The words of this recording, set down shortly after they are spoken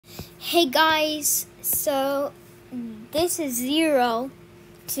Hey guys, so this is 0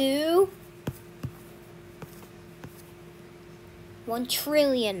 to 1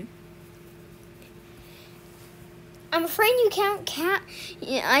 trillion. I'm afraid you can't count.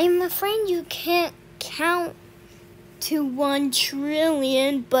 I'm afraid you can't count to 1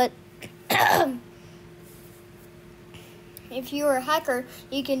 trillion, but if you're a hacker,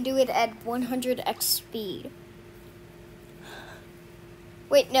 you can do it at 100x speed.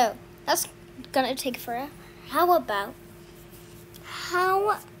 Wait, no. That's gonna take forever. How about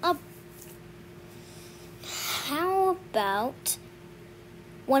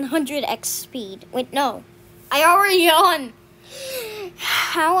 100x speed? Wait, no. I already on.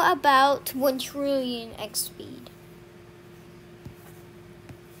 How about 1 trillion x speed?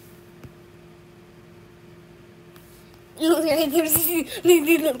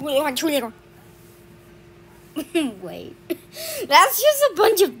 Wait, that's just a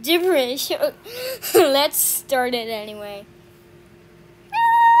bunch of gibberish. Let's start it anyway.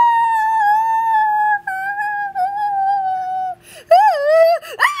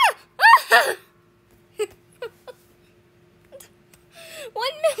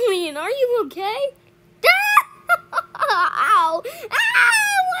 One million, are you okay? Ow! Ow!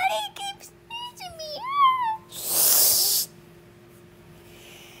 Why do you keep snatching me?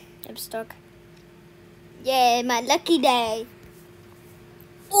 I'm stuck. Yeah, my lucky day.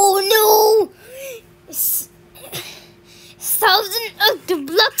 Oh no! 1,000 of the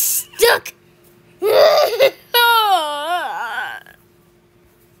blocks stuck.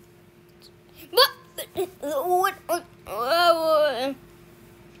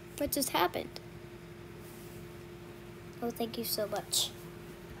 What just happened? Oh, thank you so much.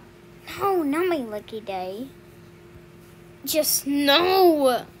 No, not my lucky day. Just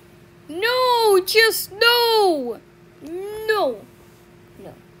no. No, just no. No.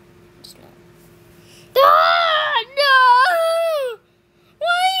 No. Just no. Ah, no! Why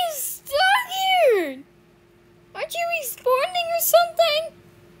are you stuck here? Aren't you respawning or something?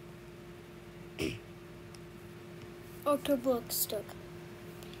 Octoblock stuck.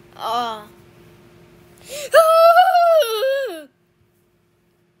 Ah.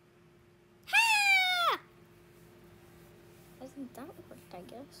 Hasn't that worked, I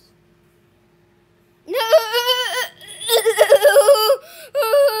guess? No!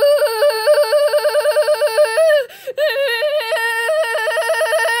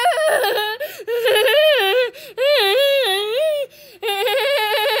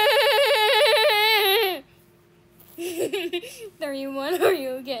 Are you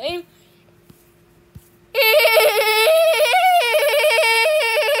okay?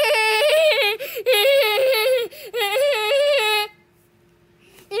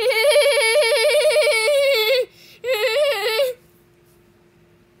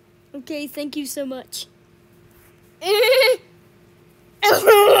 Okay, thank you so much.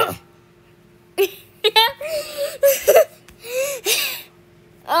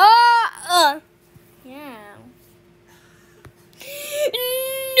 Yeah.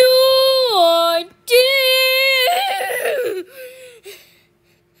 No, I didn't.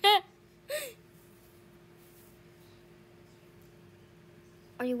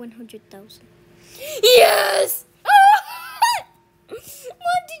 Are you 100,000? Yes!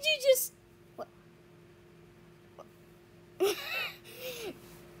 What did you just... What?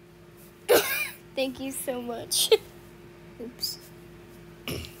 Thank you so much. Oops.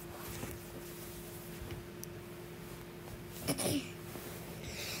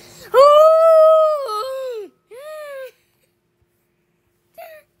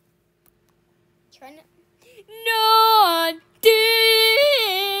 Trying to... No, I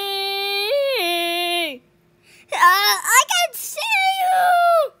can't see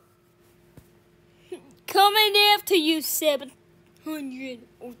you! Coming after you, 700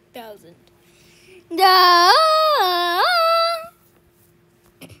 or 1,000. No!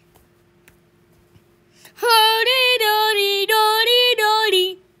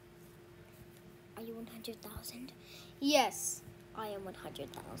 Are you 100,000? Yes, I am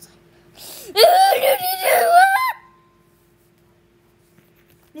 100,000. No!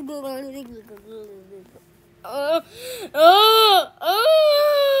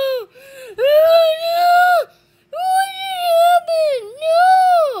 What happened?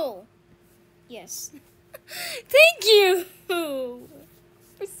 No! Yes. Thank you for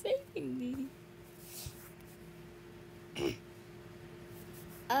saving me.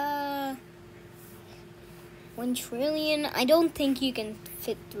 1 trillion? I don't think you can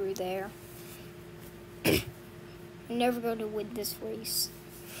fit through there. I'm never going to win this race.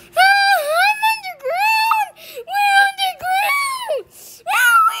 I'm underground! We're underground!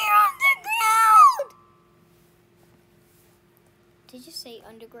 Oh, we're underground! stay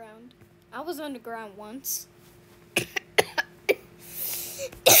underground. I was underground once.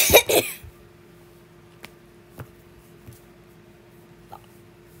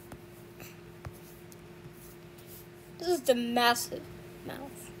 This is the massive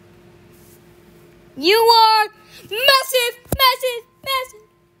mouth. You are massive, massive, massive.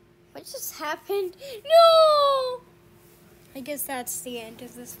 What just happened? No! I guess that's the end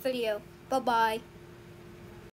of this video. Bye-bye.